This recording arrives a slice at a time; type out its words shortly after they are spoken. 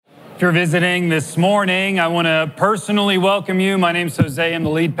If you're visiting this morning, I want to personally welcome you. My name's Jose. I'm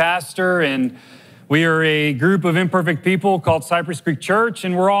the lead pastor, and we are a group of imperfect people called Cypress Creek Church,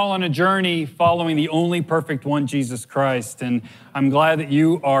 and we're all on a journey following the only perfect one, Jesus Christ. And I'm glad that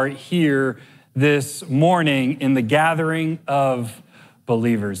you are here this morning in the gathering of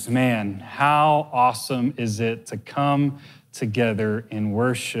believers. Man, how awesome is it to come together and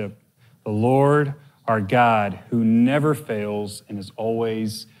worship the Lord, our God, who never fails and is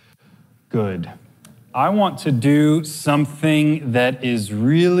always good. I want to do something that is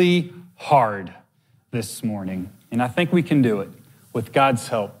really hard this morning, and I think we can do it with God's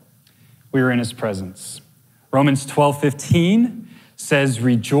help. We are in his presence. Romans 12:15 says,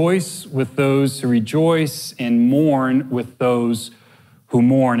 "Rejoice with those who rejoice and mourn with those who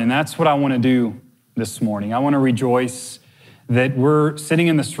mourn." And that's what I want to do this morning. I want to rejoice that we're sitting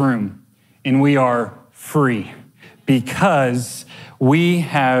in this room and we are free because we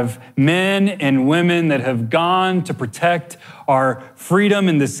have men and women that have gone to protect our freedom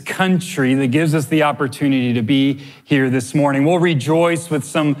in this country that gives us the opportunity to be here this morning. We'll rejoice with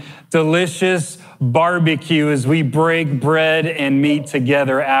some delicious barbecue as we break bread and meat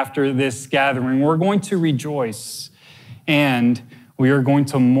together after this gathering. We're going to rejoice, and we are going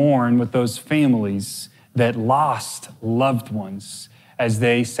to mourn with those families that lost loved ones as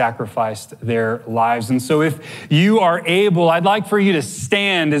they sacrificed their lives. And so if you are able, I'd like for you to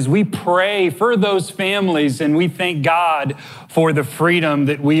stand as we pray for those families, and we thank God for the freedom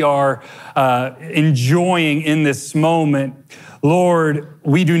that we are enjoying in this moment. Lord,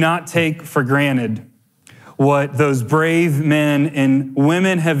 we do not take for granted what those brave men and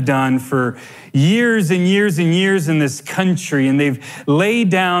women have done for years and years and years in this country, and they've laid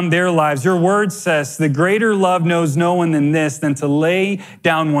down their lives. Your word says, "The greater love knows no one than this, than to lay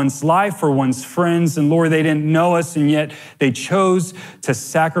down one's life for one's friends." And Lord, they didn't know us, and yet they chose to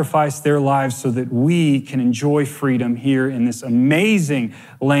sacrifice their lives so that we can enjoy freedom here in this amazing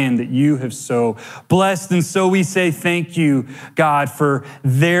land that you have so blessed. And so we say thank you, God, for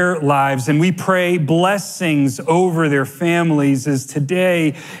their lives. And we pray blessings over their families as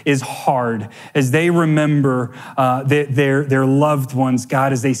today is hard, as they remember their loved ones,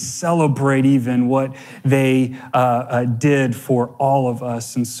 God, as they celebrate even what they did for all of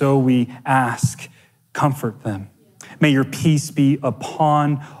us. And so we ask, comfort them. May your peace be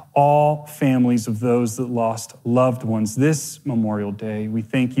upon all families of those that lost loved ones this Memorial Day. We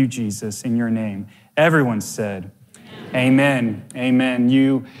thank you, Jesus, in your name. Everyone said, amen. Amen.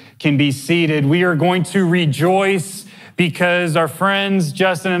 You can be seated. We are going to rejoice because our friends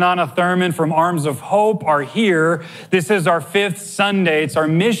Justin and Anna Thurman from Arms of Hope are here. This is our 5th Sunday. It's our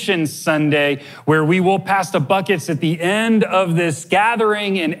Mission Sunday, where we will pass the buckets at the end of this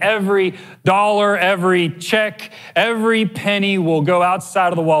gathering, and every dollar, every check, every penny will go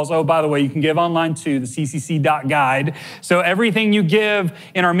outside of the walls. Oh, by the way, you can give online too, the ccc.guide. So everything you give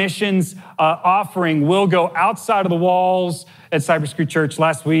in our missions offering will go outside of the walls at Cypress Creek Church.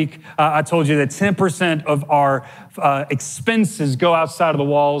 Last week, I told you that 10% of our expenses go outside of the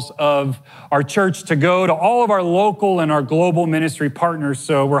walls of our church to go to all of our local and our global ministry partners.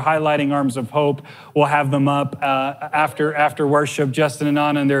 So we're highlighting Arms of Hope. We'll have them up after worship, Justin and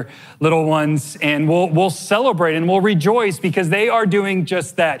Anna and their little ones, and we'll celebrate and we'll rejoice because they are doing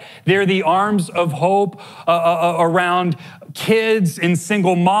just that. They're the Arms of Hope around kids and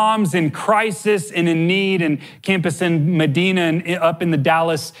single moms in crisis and in need, and campus in Medina and up in the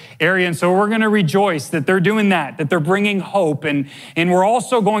Dallas area. And so we're going to rejoice that they're doing that they're bringing hope. And we're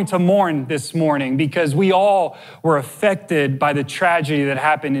also going to mourn this morning because we all were affected by the tragedy that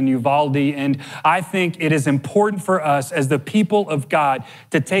happened in Uvalde. And I think it is important for us as the people of God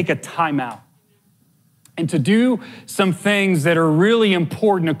to take a time out and to do some things that are really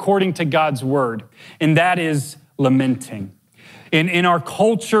important according to God's word. And that is lamenting. In our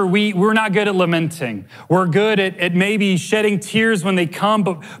culture, we're not good at lamenting. We're good at maybe shedding tears when they come,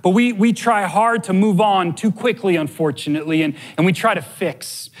 but we try hard to move on too quickly, unfortunately, and we try to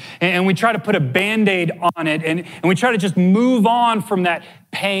fix, and we try to put a Band-Aid on it, and we try to just move on from that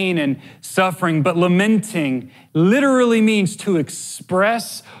pain and suffering. But lamenting literally means to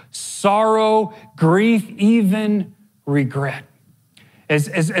express sorrow, grief, even regret.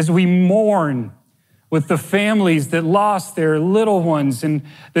 As we mourn with the families that lost their little ones and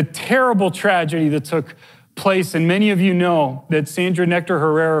the terrible tragedy that took place. And many of you know that Sandra Nectar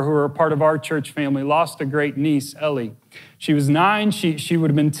Herrera, who are a part of our church family, lost a great niece, Ellie. She was 9. She would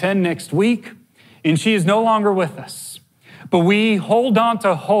have been 10 next week, and she is no longer with us. But we hold on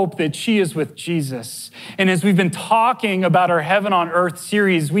to hope that she is with Jesus. And as we've been talking about our Heaven on Earth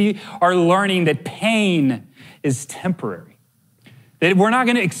series, we are learning that pain is temporary. that we're not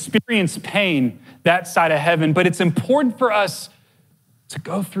going to experience pain that side of heaven, but it's important for us to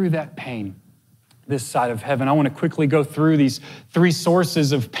go through that pain this side of heaven. I want to quickly go through these three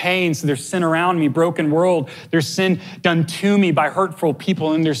sources of pain. So there's sin around me, broken world. There's sin done to me by hurtful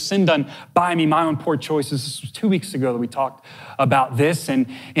people, and there's sin done by me, my own poor choices. This was 2 weeks ago that we talked about this. And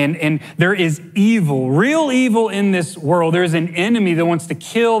there is evil, real evil in this world. There's an enemy that wants to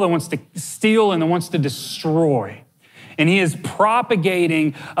kill, that wants to steal, and that wants to destroy. And he is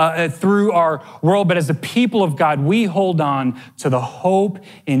propagating through our world. But as a people of God, we hold on to the hope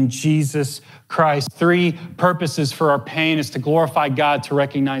in Jesus Christ. Three purposes for our pain is to glorify God, to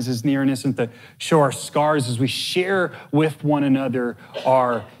recognize his nearness, and to show our scars as we share with one another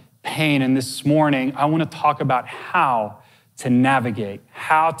our pain. And this morning, I want to talk about how to navigate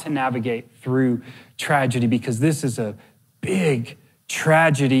through tragedy, because this is a big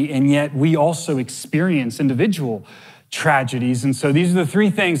tragedy, and yet we also experience individual tragedies. And so these are the three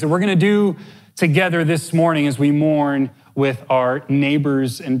things that we're going to do together this morning as we mourn with our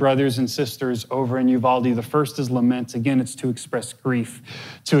neighbors and brothers and sisters over in Uvalde. The first is lament. Again, it's to express grief,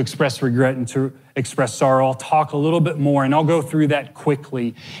 to express regret, and to express sorrow. I'll talk a little bit more, and I'll go through that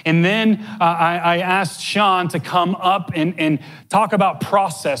quickly. And then I asked Shawn to come up and talk about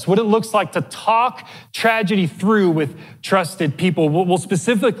process, what it looks like to talk tragedy through with trusted people. We'll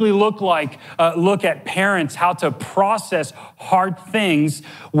specifically look at parents, how to process hard things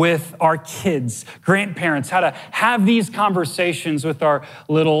with our kids, grandparents, how to have these conversations with our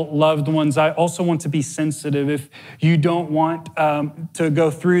little loved ones. I also want to be sensitive. If you don't want to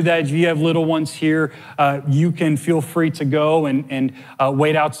go through that, if you have little ones here, you can feel free to go and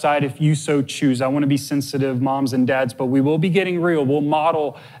wait outside if you so choose. I want to be sensitive, moms and dads, but we will be getting real. We'll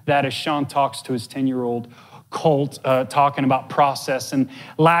model that as Shawn talks to his 10-year-old Colt, talking about process. And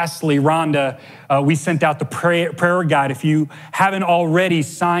lastly, Rhonda, we sent out the prayer guide. If you haven't already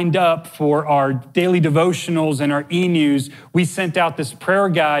signed up for our daily devotionals and our e-news, we sent out this prayer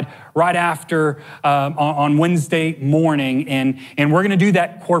guide right after on Wednesday morning, and we're going to do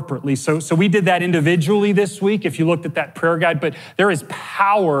that corporately. So we did that individually this week, if you looked at that prayer guide, but there is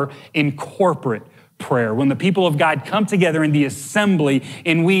power in corporate prayer. When the people of God come together in the assembly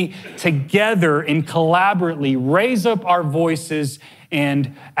and we together and collaboratively raise up our voices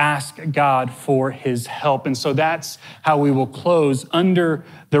and ask God for his help. And so that's how we will close, under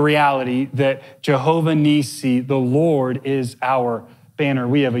the reality that Jehovah Nissi, the Lord, is our banner.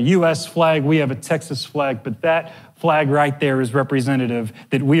 We have a U.S. flag, we have a Texas flag, but that flag right there is representative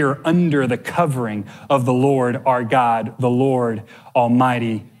that we are under the covering of the Lord our God, the Lord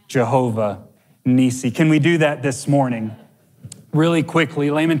Almighty, Jehovah Nissi. Can we do that this morning? Really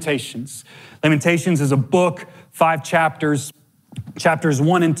quickly, Lamentations. Lamentations is a book, 5 chapters. Chapters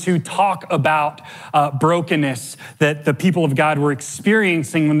 1 and 2 talk about brokenness that the people of God were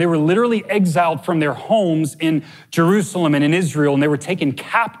experiencing when they were literally exiled from their homes in Jerusalem and in Israel, and they were taken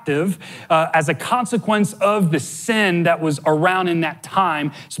captive as a consequence of the sin that was around in that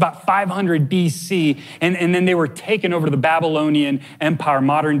time. It's about 500 BC, and then they were taken over to the Babylonian Empire,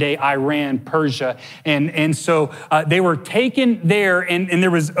 modern-day Iran, Persia, and so they were taken there, and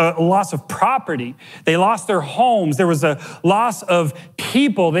there was a loss of property. They lost their homes. There was a loss of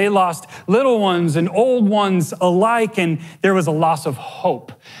people. They lost little ones and old ones alike, and there was a loss of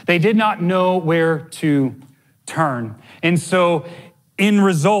hope. They did not know where to turn. And so, in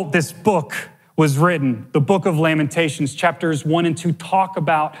result, this book was written. The book of Lamentations, chapters 1 and 2 talk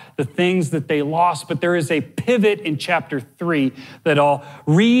about the things that they lost, but there is a pivot in chapter 3 that I'll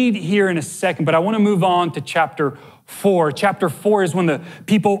read here in a second, but I want to move on to chapter 4. Chapter 4 is when the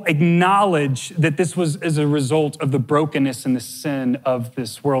people acknowledge that this was as a result of the brokenness and the sin of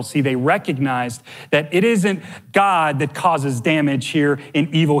this world. See, they recognized that it isn't God that causes damage here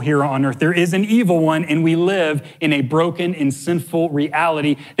and evil here on earth. There is an evil one, and we live in a broken and sinful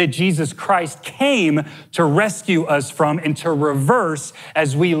reality that Jesus Christ came to rescue us from and to reverse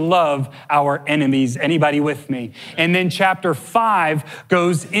as we love our enemies. Anybody with me? And then chapter 5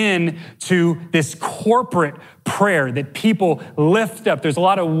 goes into this corporate prayer that people lift up. There's a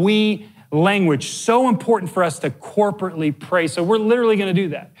lot of we language, so important for us to corporately pray. So we're literally going to do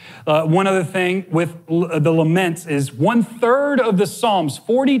that. One other thing with the laments is 1/3 of the Psalms,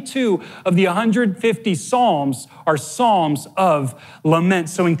 42 of the 150 Psalms are Psalms of lament.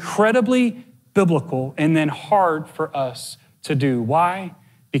 So incredibly biblical and then hard for us to do. Why?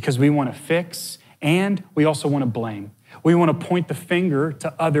 Because we want to fix and we also want to blame. We want to point the finger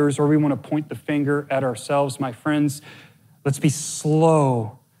to others, or we want to point the finger at ourselves. My friends, let's be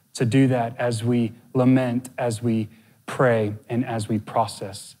slow to do that as we lament, as we pray, and as we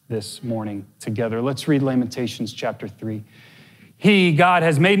process this morning together. Let's read Lamentations chapter 3. God,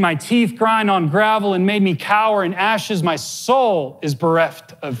 has made my teeth grind on gravel and made me cower in ashes. My soul is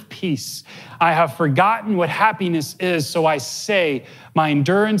bereft of peace. I have forgotten what happiness is, so I say, my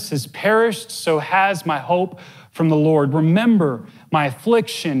endurance has perished, so has my hope from the Lord. Remember my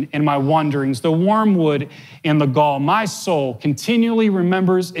affliction and my wanderings, the wormwood and the gall. My soul continually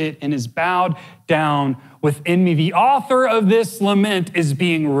remembers it and is bowed down within me. The author of this lament is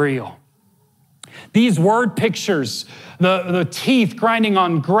being real. These word pictures, the teeth grinding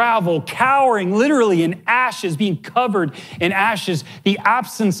on gravel, cowering literally in ashes, being covered in ashes, the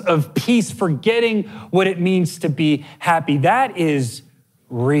absence of peace, forgetting what it means to be happy. That is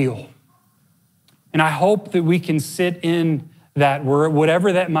real. And I hope that we can sit in that word,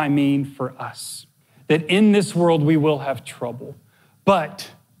 whatever that might mean for us, that in this world we will have trouble.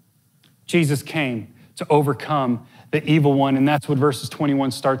 But Jesus came to overcome the evil one, and that's what verses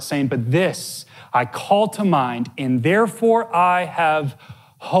 21 starts saying. But this I call to mind, and therefore I have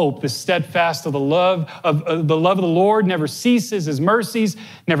hope. The steadfast of the love of the Lord never ceases. His mercies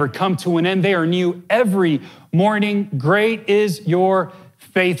never come to an end. They are new every morning. Great is your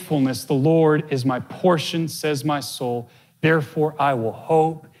faithfulness. The Lord is my portion, says my soul. Therefore I will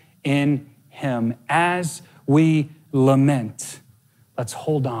hope in him. As we lament, let's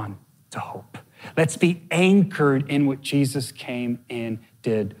hold on to hope. Let's be anchored in what Jesus came and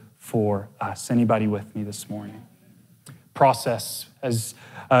did for us. Anybody with me this morning? Process. As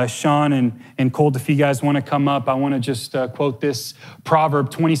Shawn and Colt, if you guys want to come up, I want to just quote this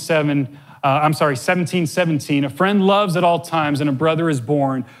proverb 17:17. A friend loves at all times, and a brother is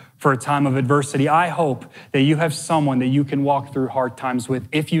born for a time of adversity. I hope that you have someone that you can walk through hard times with.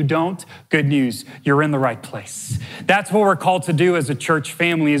 If you don't, good news, you're in the right place. That's what we're called to do as a church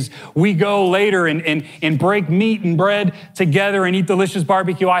family, is we go later and break meat and bread together and eat delicious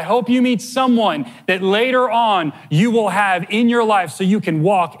barbecue. I hope you meet someone that later on you will have in your life so you can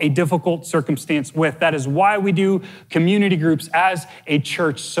walk a difficult circumstance with. That is why we do community groups as a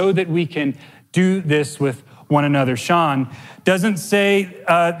church, so that we can do this with one another. Shawn doesn't say,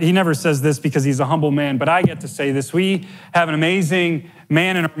 he never says this because he's a humble man, but I get to say this. We have an amazing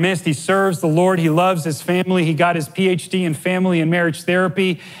man in our midst. He serves the Lord. He loves his family. He got his PhD in family and marriage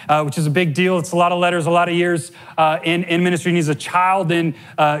therapy, which is a big deal. It's a lot of letters, a lot of years in ministry. And he's he's an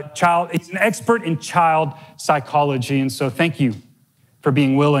expert in child psychology. And so thank you for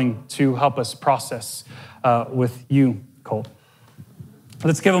being willing to help us process with you, Colt.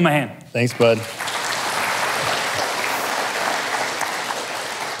 Let's give him a hand. Thanks, bud.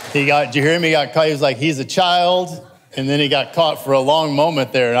 Did you hear him? He got caught. He was like, he's a child. And then he got caught for a long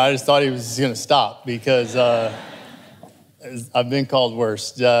moment there. And I just thought he was going to stop because I've been called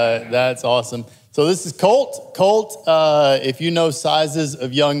worse. That's awesome. So this is Colt. Colt, if you know sizes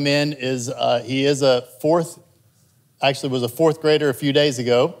of young men, he is was a fourth grader a few days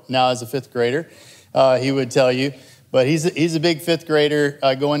ago. Now is a fifth grader, he would tell you. But he's a big fifth grader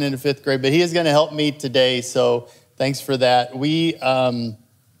going into fifth grade. But he is going to help me today. So thanks for that.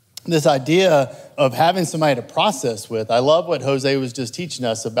 This idea of having somebody to process with. I love what Jose was just teaching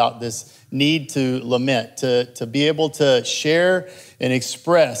us about this need to lament, to be able to share and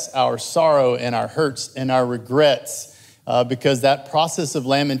express our sorrow and our hurts and our regrets, because that process of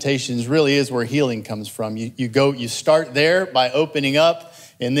lamentations really is where healing comes from. You start there by opening up,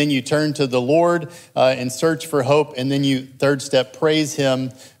 and then you turn to the Lord and search for hope. And then you, third step, praise him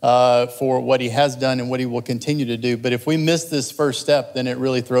for what he has done and what he will continue to do. But if we miss this first step, then it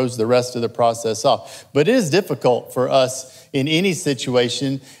really throws the rest of the process off. But it is difficult for us in any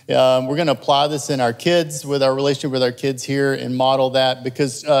situation. We're going to apply this in our kids, with our relationship with our kids here, and model that,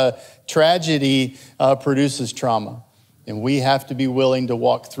 because tragedy produces trauma. And we have to be willing to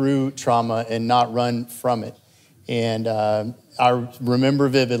walk through trauma and not run from it. And I remember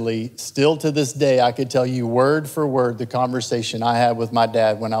vividly, still to this day, I could tell you word for word the conversation I had with my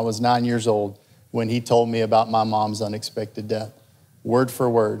dad when I was 9 years old, when he told me about my mom's unexpected death. Word for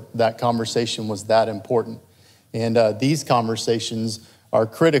word, that conversation was that important. And these conversations are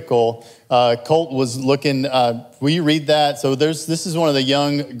critical. Colt was looking, will you read that? So this is one of the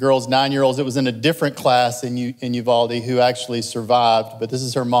young girls, 9-year-olds. It was in a different class in Uvalde, who actually survived. But this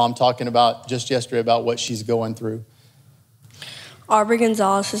is her mom talking about just yesterday about what she's going through. Aubrey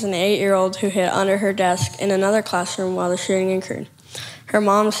Gonzalez is an 8-year-old who hid under her desk in another classroom while the shooting occurred. Her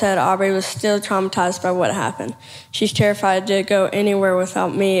mom said Aubrey was still traumatized by what happened. She's terrified to go anywhere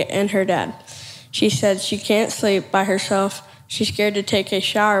without me and her dad. She said she can't sleep by herself. She's scared to take a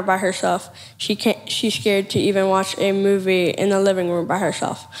shower by herself. She's scared to even watch a movie in the living room by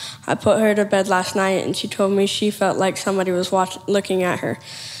herself. I put her to bed last night, and she told me she felt like somebody was looking at her.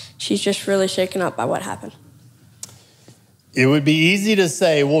 She's just really shaken up by what happened. It would be easy to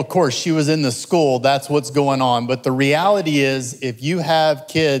say, well, of course, she was in the school. That's what's going on. But the reality is, if you have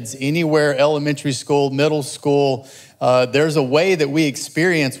kids anywhere, elementary school, middle school, there's a way that we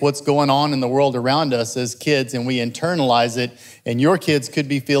experience what's going on in the world around us as kids, and we internalize it. And your kids could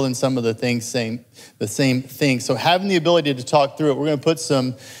be feeling some of the same thing. So having the ability to talk through it, we're going to put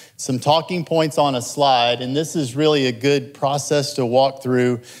some talking points on a slide, and this is really a good process to walk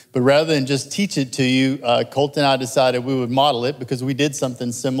through. But rather than just teach it to you, Colt and I decided we would model it because we did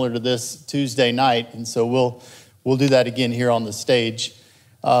something similar to this Tuesday night, and so we'll do that again here on the stage.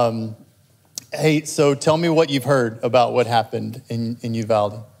 Hey, so tell me what you've heard about what happened in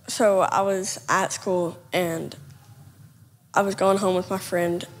Uvalde. So I was at school, and I was going home with my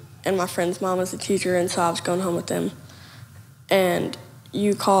friend, and my friend's mom was a teacher, and so I was going home with them. And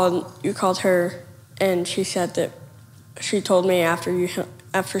you called her, and she said that she told me after y'all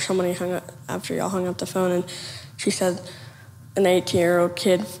hung up the phone, and she said an 18-year-old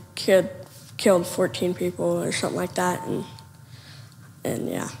kid killed 14 people or something like that, and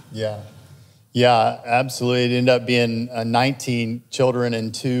yeah. Yeah, absolutely. It ended up being 19 children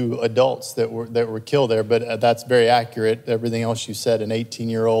and 2 adults that were killed there, but that's very accurate. Everything else you said, an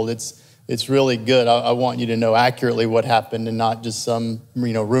 18-year-old, it's really good. I want you to know accurately what happened and not just some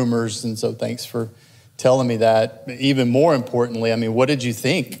rumors. And so thanks for telling me that. But even more importantly, I mean, what did you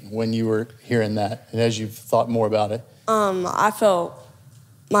think when you were hearing that and as you've thought more about it? I felt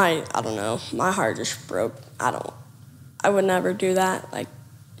my heart just broke. I would never do that. Like,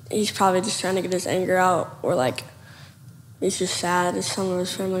 he's probably just trying to get his anger out, or like he's just sad as some of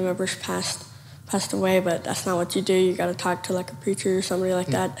his family members passed away, but that's not what you do. You got to talk to like a preacher or somebody like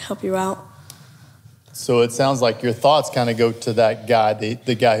that to help you out. So it sounds like your thoughts kind of go to that guy,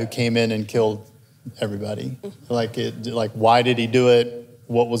 the guy who came in and killed everybody. Like why did he do it?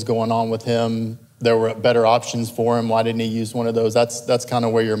 What was going on with him? There were better options for him. Why didn't he use one of those? That's kind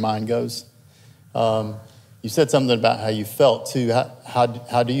of where your mind goes. You said something about how you felt too. How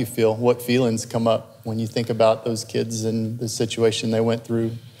do you feel? What feelings come up when you think about those kids and the situation they went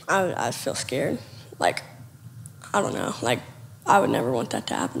through? I feel scared. Like, I don't know. Like, I would never want that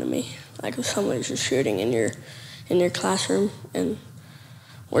to happen to me. Like, if somebody's just shooting in your classroom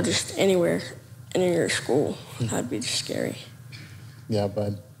or just anywhere and in your school, that'd be just scary. Yeah,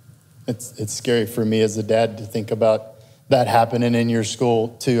 bud. It's scary for me as a dad to think about that happening in your school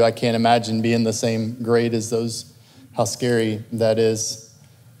too. I can't imagine being the same grade as those. How scary that is.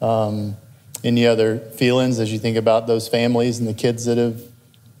 Any other feelings as you think about those families and the kids that have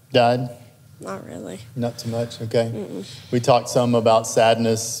died? Not really. Not too much, okay. We talked some about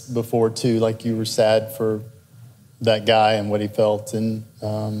sadness before too, like you were sad for that guy and what he felt. And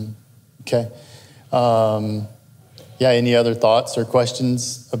okay. Yeah, any other thoughts or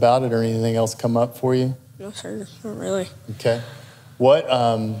questions about it or anything else come up for you? No, sir, not really. Okay. What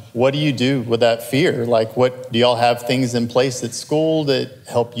do you do with that fear? Like, what do y'all have things in place at school that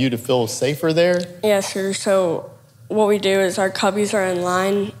help you to feel safer there? Yeah, sir. So what we do is our cubbies are in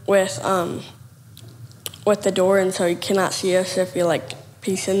line with the door, and so you cannot see us if you like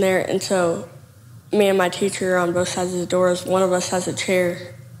peek in there. And so me and my teacher are on both sides of the doors. One of us has a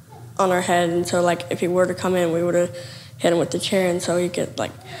chair on our head, and so like if he were to come in, we would have hit him with the chair, and so he could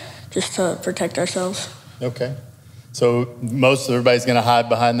like just to protect ourselves. Okay. So most of everybody's going to hide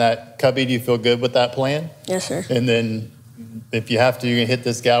behind that cubby. Do you feel good with that plan? Yes, sir. And then if you have to, you're going to hit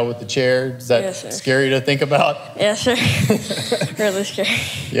this guy with the chair. Is that scary to think about? Yes, sir. Really scary.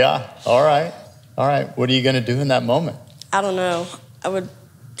 Yeah. All right. What are you going to do in that moment? I don't know. I would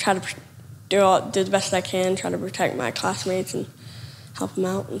try to do the best I can, try to protect my classmates and help them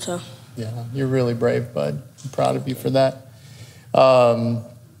out. And so. Yeah, you're really brave, bud. I'm proud of you for that.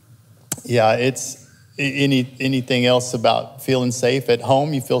 Yeah, it's anything else about feeling safe at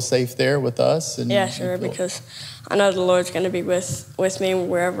home? You feel safe there with us? And yeah, sure, because I know the Lord's going to be with me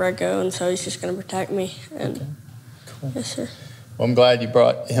wherever I go, and so he's just going to protect me. And okay. Cool. Yes, sir. Well, I'm glad you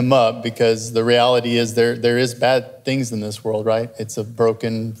brought him up, because the reality is there is bad things in this world, right? It's a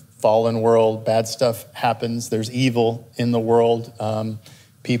broken, fallen world. Bad stuff happens. There's evil in the world.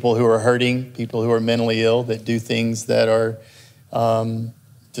 People who are hurting, people who are mentally ill that do things that are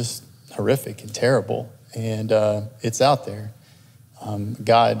just horrific and terrible, and it's out there.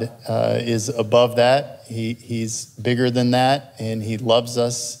 God is above that. He's bigger than that, and he loves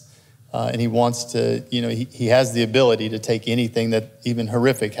us, and he wants to, he has the ability to take anything that even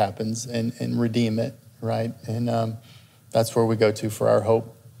horrific happens and redeem it, right? And that's where we go to for our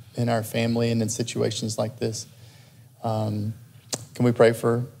hope in our family and in situations like this. Can we pray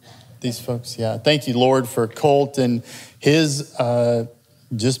for these folks? Yeah. Thank you, Lord, for Colt and his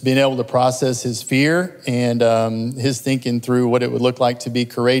just being able to process his fear and his thinking through what it would look like to be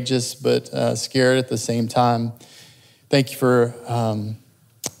courageous but scared at the same time. Thank you for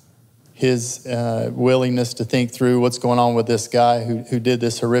his willingness to think through what's going on with this guy who did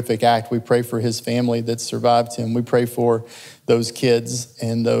this horrific act. We pray for his family that survived him. We pray for those kids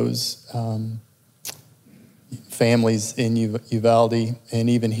and those families in Uvalde and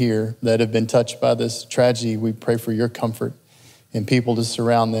even here that have been touched by this tragedy. We pray for your comfort and people to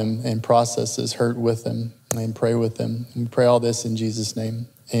surround them and process this hurt with them and pray with them. We pray all this in Jesus' name.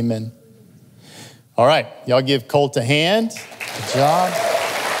 Amen. All right, y'all give Colt a hand. Good job.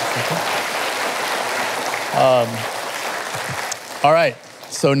 All right,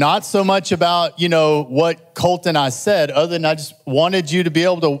 so not so much about, what Colt and I said, other than I just wanted you to be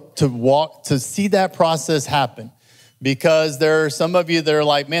able to see that process happen. Because there are some of you that are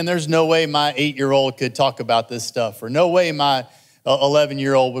like, man, there's no way my 8-year-old could talk about this stuff, or no way my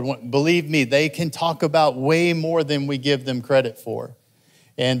 11-year-old would want. Believe me, they can talk about way more than we give them credit for.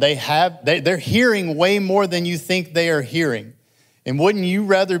 And they're hearing way more than you think they are hearing. And wouldn't you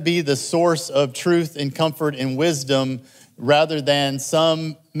rather be the source of truth and comfort and wisdom rather than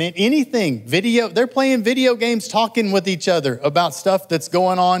anything, video? They're playing video games, talking with each other about stuff that's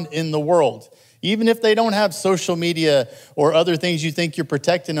going on in the world. Even if they don't have social media or other things you think you're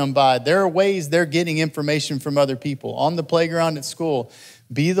protecting them by, there are ways they're getting information from other people. On the playground at school,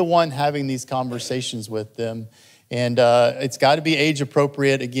 be the one having these conversations with them. And it's got to be age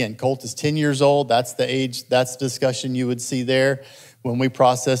appropriate. Again, Colt is 10 years old. That's the age, that's discussion you would see there. When we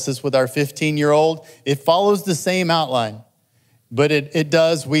process this with our 15-year-old, it follows the same outline. But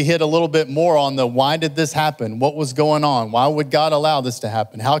we hit a little bit more on the why did this happen? What was going on? Why would God allow this to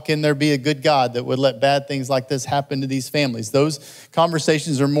happen? How can there be a good God that would let bad things like this happen to these families? Those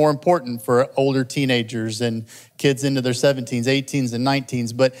conversations are more important for older teenagers and kids into their 17s, 18s, and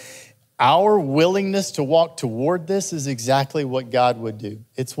 19s. But our willingness to walk toward this is exactly what God would do.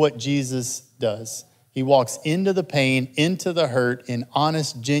 It's what Jesus does. He walks into the pain, into the hurt, in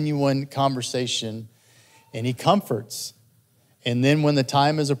honest, genuine conversation, and he comforts. And then when the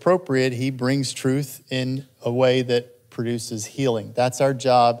time is appropriate, he brings truth in a way that produces healing. That's our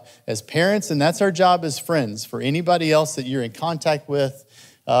job as parents, and that's our job as friends. For anybody else that you're in contact with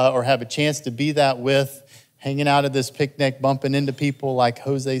or have a chance to be that with, hanging out at this picnic, bumping into people, like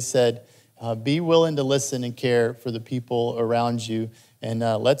Jose said, be willing to listen and care for the people around you. And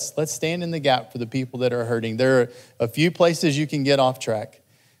let's stand in the gap for the people that are hurting. There are a few places you can get off track.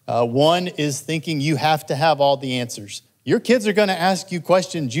 One is thinking you have to have all the answers. Your kids are going to ask you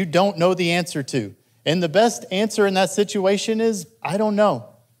questions you don't know the answer to. And the best answer in that situation is, I don't know.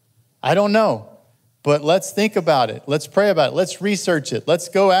 I don't know. But let's think about it. Let's pray about it. Let's research it. Let's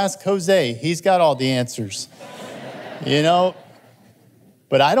go ask Jose. He's got all the answers. But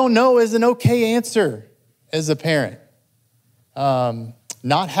I don't know is an okay answer as a parent.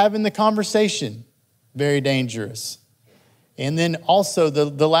 Not having the conversation, very dangerous. And then also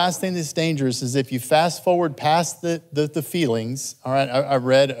the last thing that's dangerous is if you fast forward past the feelings. All right, I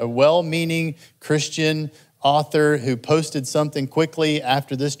read a well-meaning Christian author who posted something quickly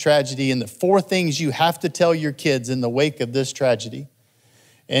after this tragedy, and the 4 things you have to tell your kids in the wake of this tragedy.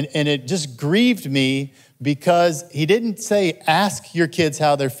 And it just grieved me because he didn't say, ask your kids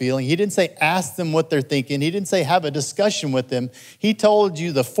how they're feeling. He didn't say, ask them what they're thinking. He didn't say, have a discussion with them. He told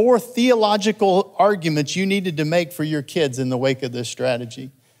you the 4 theological arguments you needed to make for your kids in the wake of this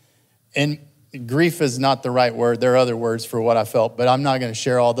strategy. And grief is not the right word. There are other words for what I felt, but I'm not going to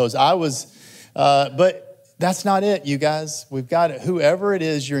share all those. But that's not it, you guys. We've got whoever it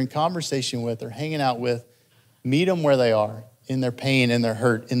is you're in conversation with or hanging out with, meet them where they are, in their pain, in their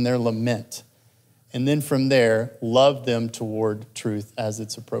hurt, in their lament. And then from there, love them toward truth as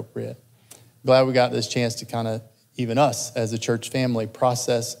it's appropriate. Glad we got this chance to kind of, even us as a church family,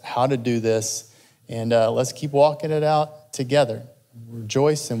 process how to do this. And let's keep walking it out together.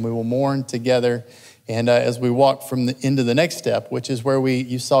 Rejoice and we will mourn together. And as we walk into the next step, which is where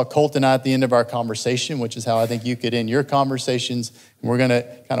you saw Colt and I at the end of our conversation, which is how I think you could end your conversations. And we're going to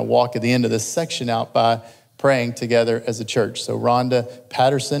kind of walk at the end of this section out by praying together as a church. So Rhonda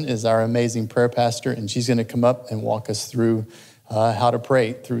Patterson is our amazing prayer pastor, and she's going to come up and walk us through how to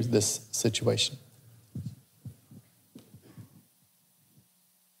pray through this situation.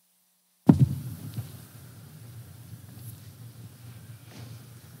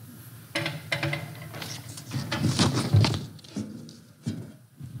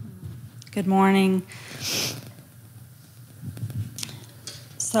 Good morning.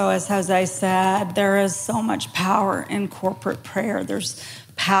 So as Jose said, there is so much power in corporate prayer. There's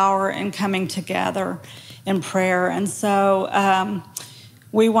power in coming together in prayer. And so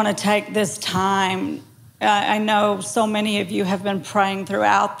we want to take this time. I know so many of you have been praying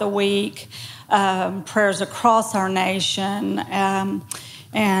throughout the week, prayers across our nation, and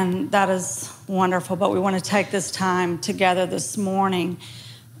that is wonderful. But we want to take this time together this morning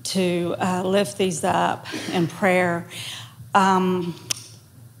to lift these up in prayer.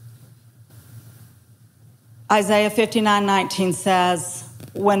 Isaiah 59:19 says,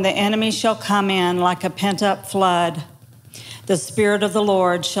 "When the enemy shall come in like a pent-up flood, the Spirit of the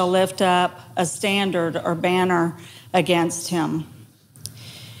Lord shall lift up a standard or banner against him."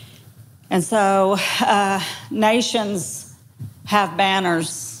 And so nations have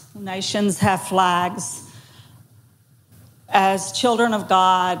banners. Nations have flags. As children of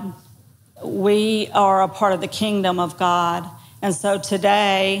God, we are a part of the kingdom of God. And so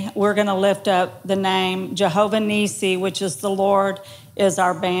today, we're going to lift up the name Jehovah Nissi, which is the Lord is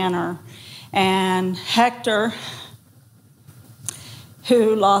our banner. And Hector,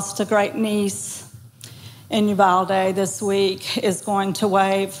 who lost a great niece in Uvalde this week, is going to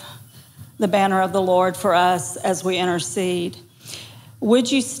wave the banner of the Lord for us as we intercede.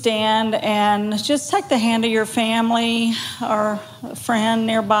 Would you stand and just take the hand of your family or a friend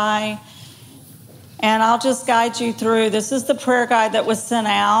nearby? And I'll just guide you through. This is the prayer guide that was sent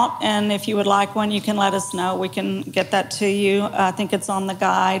out. And if you would like one, you can let us know. We can get that to you. I think it's on the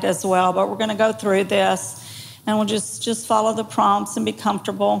guide as well. But we're going to go through this. And we'll just follow the prompts and be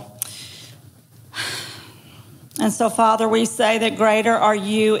comfortable. And so, Father, we say that greater are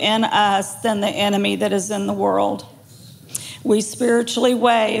you in us than the enemy that is in the world. We spiritually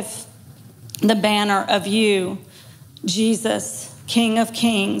wave the banner of you, Jesus, King of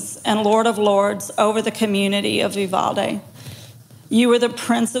Kings and Lord of Lords, over the community of Uvalde. You are the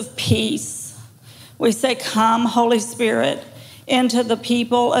Prince of Peace. We say, come, Holy Spirit, into the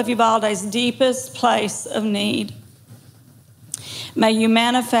people of Uvalde's deepest place of need. May you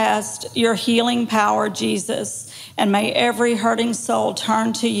manifest your healing power, Jesus, and may every hurting soul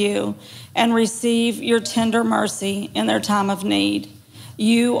turn to you and receive your tender mercy in their time of need.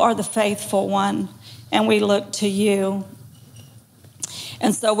 You are the faithful one, and we look to you.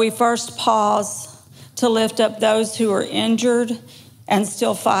 And so we first pause to lift up those who are injured and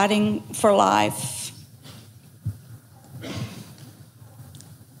still fighting for life.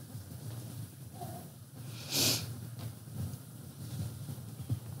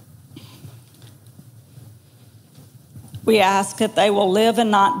 We ask that they will live and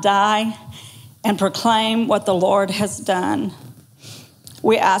not die and proclaim what the Lord has done.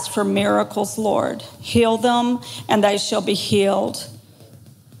 We ask for miracles, Lord. Heal them and they shall be healed.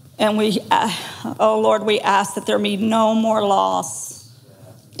 And oh Lord, we ask that there be no more loss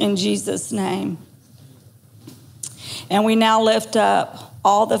in Jesus' name. And we now lift up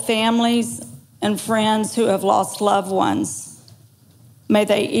all the families and friends who have lost loved ones. May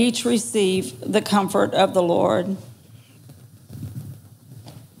they each receive the comfort of the Lord.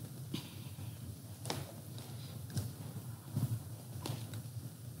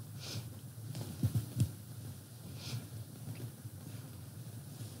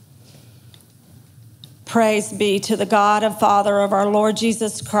 Praise be to the God and Father of our Lord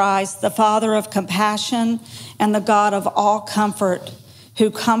Jesus Christ, the Father of compassion and the God of all comfort, who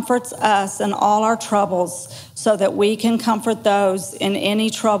comforts us in all our troubles so that we can comfort those in any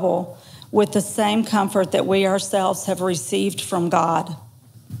trouble with the same comfort that we ourselves have received from God.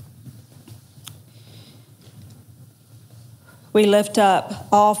 We lift up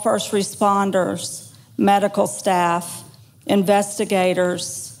all first responders, medical staff,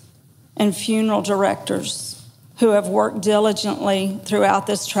 investigators, and funeral directors who have worked diligently throughout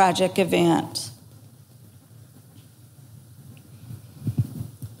this tragic event.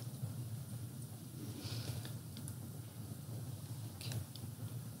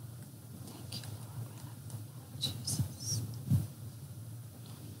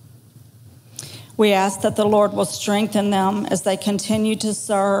 We ask that the Lord will strengthen them as they continue to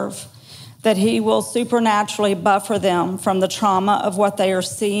serve, that he will supernaturally buffer them from the trauma of what they are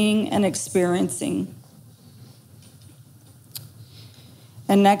seeing and experiencing.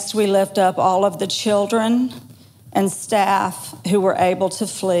 And next, we lift up all of the children and staff who were able to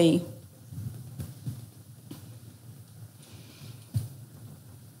flee.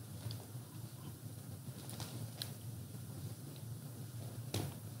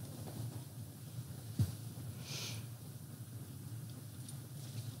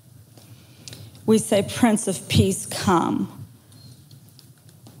 We say, Prince of Peace, come.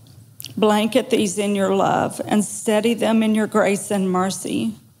 Blanket these in your love and steady them in your grace and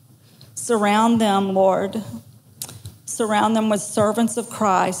mercy. Surround them, Lord. Surround them with servants of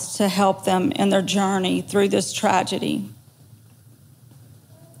Christ to help them in their journey through this tragedy.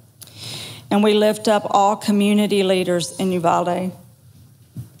 And we lift up all community leaders in Uvalde.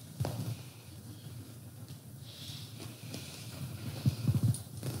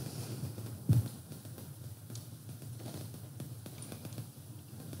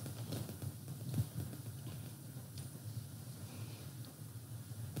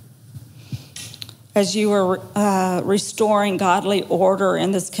 As you are restoring godly order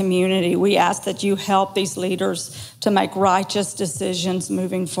in this community, we ask that you help these leaders to make righteous decisions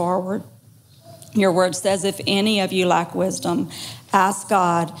moving forward. Your word says, if any of you lack wisdom, ask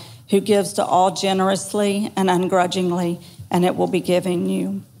God, who gives to all generously and ungrudgingly, and it will be given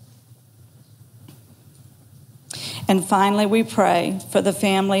you. And finally, we pray for the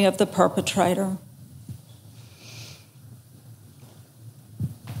family of the perpetrator.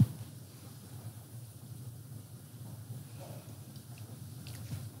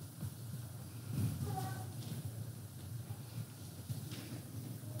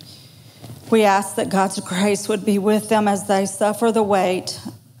 We ask that God's grace would be with them as they suffer the weight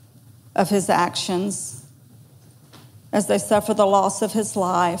of his actions, as they suffer the loss of his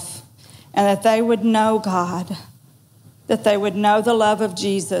life, and that they would know God, that they would know the love of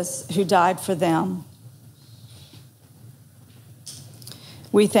Jesus who died for them.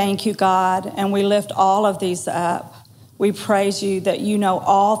 We thank you, God, and we lift all of these up. We praise you that you know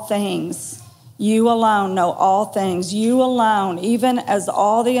all things. You alone know all things. You alone, even as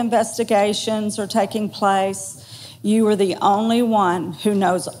all the investigations are taking place, you are the only one who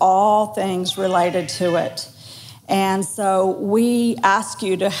knows all things related to it. And so we ask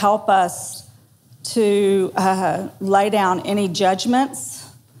you to help us to lay down any judgments.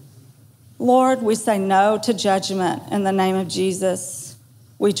 Lord, we say no to judgment in the name of Jesus.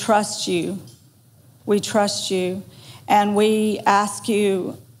 We trust you. We trust you. And we ask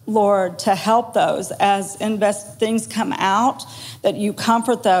you, Lord, to help those as things come out, that you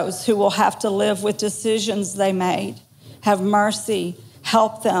comfort those who will have to live with decisions they made. Have mercy,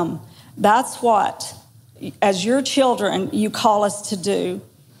 help them. That's what, as your children, you call us to do.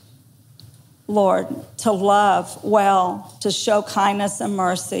 Lord, to love well, to show kindness and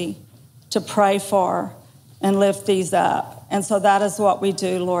mercy, to pray for and lift these up. And so that is what we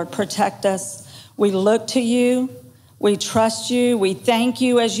do, Lord. Protect us. We look to you. We trust you. We thank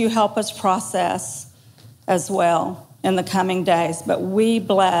you as you help us process as well in the coming days. But we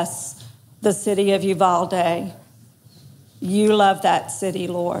bless the city of Uvalde. You love that city,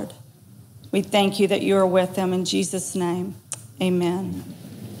 Lord. We thank you that you are with them. In Jesus' name, amen.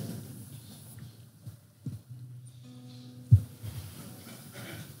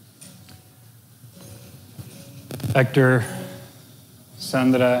 Hector,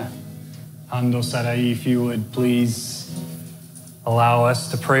 Sandra, Ando Sarai, if you would please allow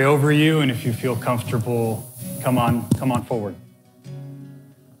us to pray over you, and if you feel comfortable, come on forward.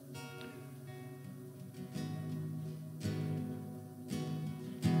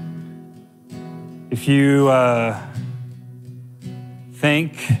 If you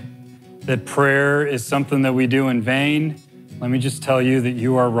think that prayer is something that we do in vain, let me just tell you that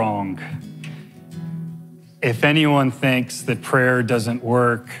you are wrong. If anyone thinks that prayer doesn't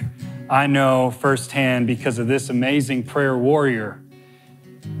work, I know firsthand because of this amazing prayer warrior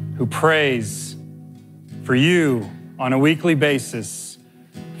who prays for you on a weekly basis,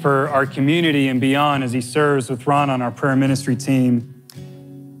 for our community and beyond as he serves with Ron on our prayer ministry team,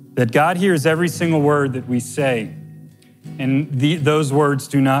 that God hears every single word that we say, and those words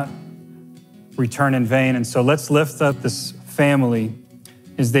do not return in vain. And so let's lift up this family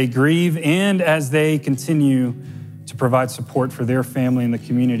as they grieve and as they continue to provide support for their family and the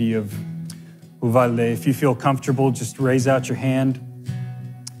community of Uvalde. If you feel comfortable, just raise out your hand.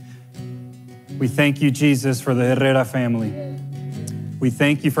 We thank you, Jesus, for the Herrera family. We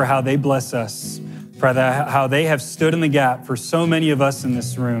thank you for how they bless us, for how they have stood in the gap for so many of us in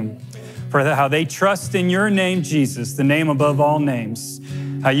this room, for how they trust in your name, Jesus, the name above all names,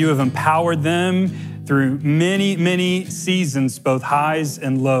 how you have empowered them through many, many seasons, both highs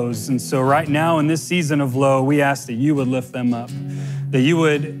and lows. And so right now in this season of low, we ask that you would lift them up, that you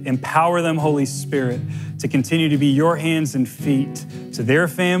would empower them, Holy Spirit, to continue to be your hands and feet to their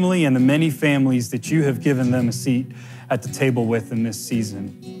family and the many families that you have given them a seat at the table with in this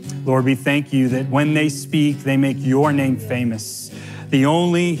season. Lord, we thank you that when they speak, they make your name famous, the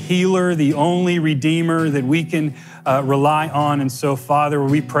only healer, the only redeemer that we can rely on. And so, Father,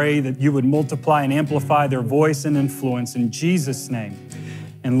 we pray that you would multiply and amplify their voice and influence in Jesus' name.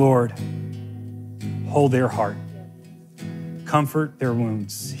 And Lord, hold their heart, comfort their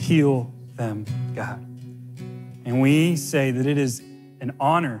wounds, heal them, God. And we say that it is an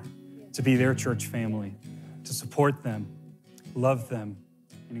honor to be their church family, to support them, love them,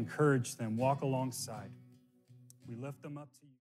 and encourage them, walk alongside. We lift them up to you.